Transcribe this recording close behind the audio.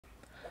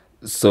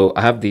So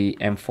I have the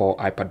M4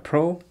 iPad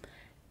Pro,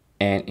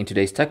 and in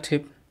today's tech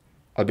tip,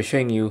 I'll be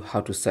showing you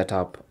how to set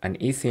up an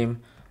eSIM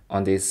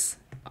on this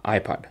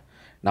iPad.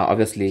 Now,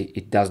 obviously,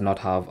 it does not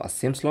have a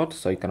SIM slot,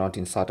 so you cannot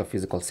insert a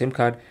physical SIM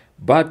card,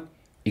 but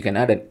you can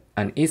add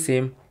an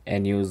eSIM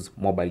and use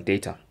mobile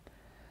data.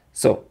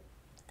 So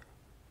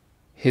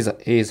here's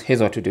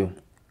what to do.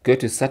 Go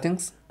to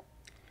settings.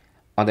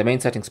 On the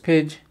main settings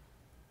page,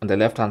 on the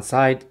left hand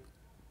side,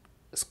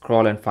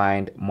 scroll and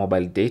find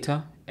mobile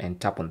data and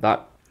tap on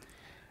that.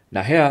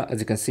 Now here, as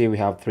you can see, we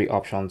have three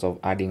options of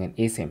adding an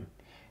eSIM.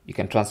 You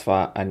can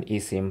transfer an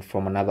eSIM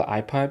from another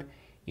iPad.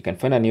 You can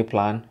find a new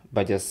plan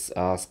by just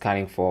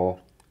scanning for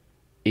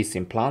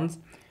eSIM plans,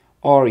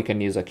 or you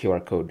can use a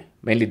QR code.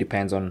 Mainly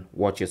depends on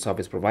what your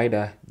service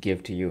provider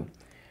gave to you.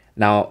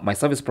 Now, my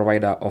service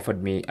provider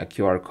offered me a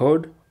QR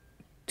code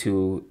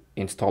to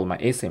install my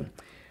eSIM.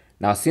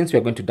 Now, since we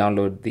are going to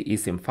download the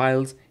eSIM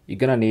files, you're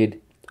gonna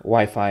need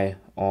Wi-Fi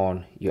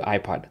on your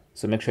iPad.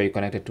 So make sure you're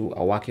connected to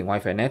a working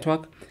Wi-Fi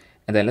network.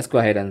 And then let's go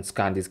ahead and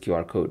scan this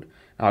QR code.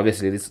 Now,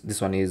 obviously,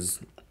 this one is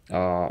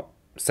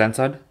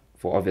censored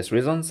for obvious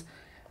reasons.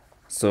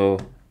 So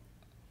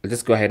I'll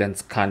just go ahead and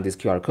scan this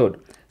QR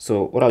code.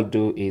 So what I'll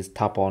do is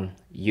tap on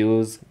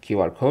use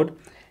QR code,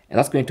 and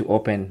that's going to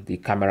open the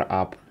camera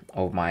app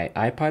of my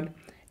iPad.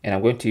 And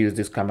I'm going to use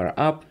this camera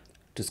app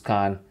to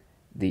scan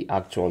the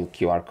actual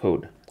QR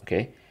code.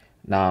 Okay.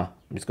 Now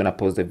I'm just going to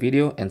pause the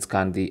video and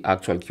scan the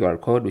actual QR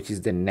code, which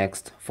is the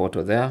next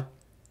photo there.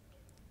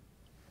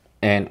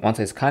 And once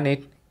I scan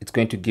it, it's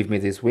going to give me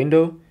this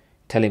window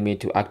telling me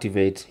to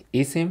activate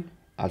eSIM.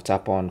 I'll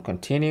tap on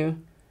continue,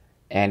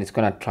 and it's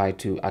going to try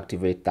to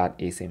activate that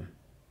eSIM.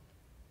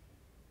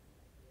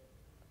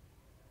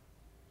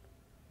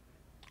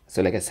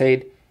 So like I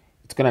said,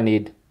 it's going to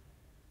need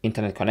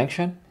internet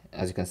connection.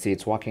 As you can see,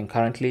 it's working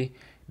currently,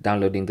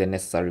 downloading the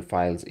necessary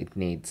files it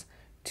needs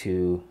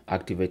to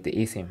activate the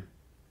eSIM.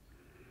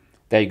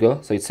 There you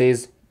go. So it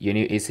says your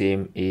new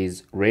eSIM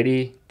is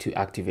ready to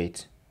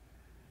activate.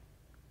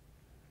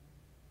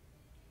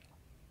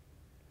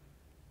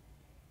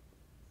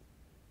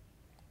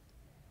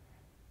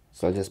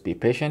 So I'll just be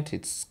patient.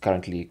 It's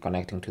currently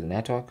connecting to the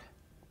network.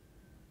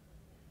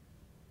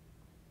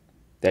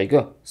 There you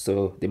go.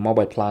 So the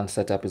mobile plan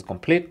setup is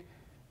complete.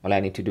 All I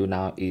need to do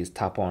now is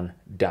tap on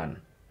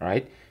done. All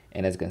right.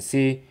 And as you can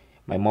see,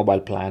 my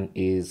mobile plan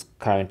is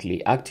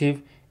currently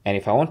active. And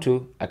if I want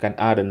to, I can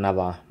add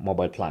another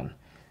mobile plan.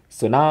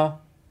 So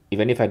now,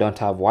 even if I don't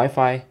have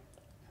Wi-Fi,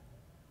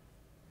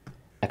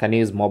 I can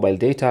use mobile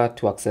data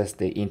to access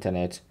the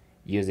internet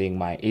using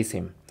my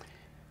eSIM.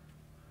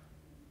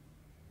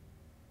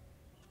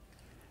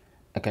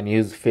 I can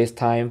use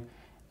FaceTime.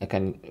 I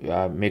can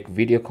make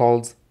video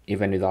calls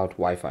even without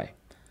Wi-Fi.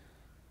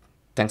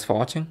 Thanks for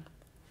watching.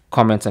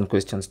 Comments and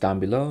questions down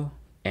below,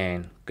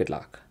 and good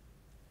luck.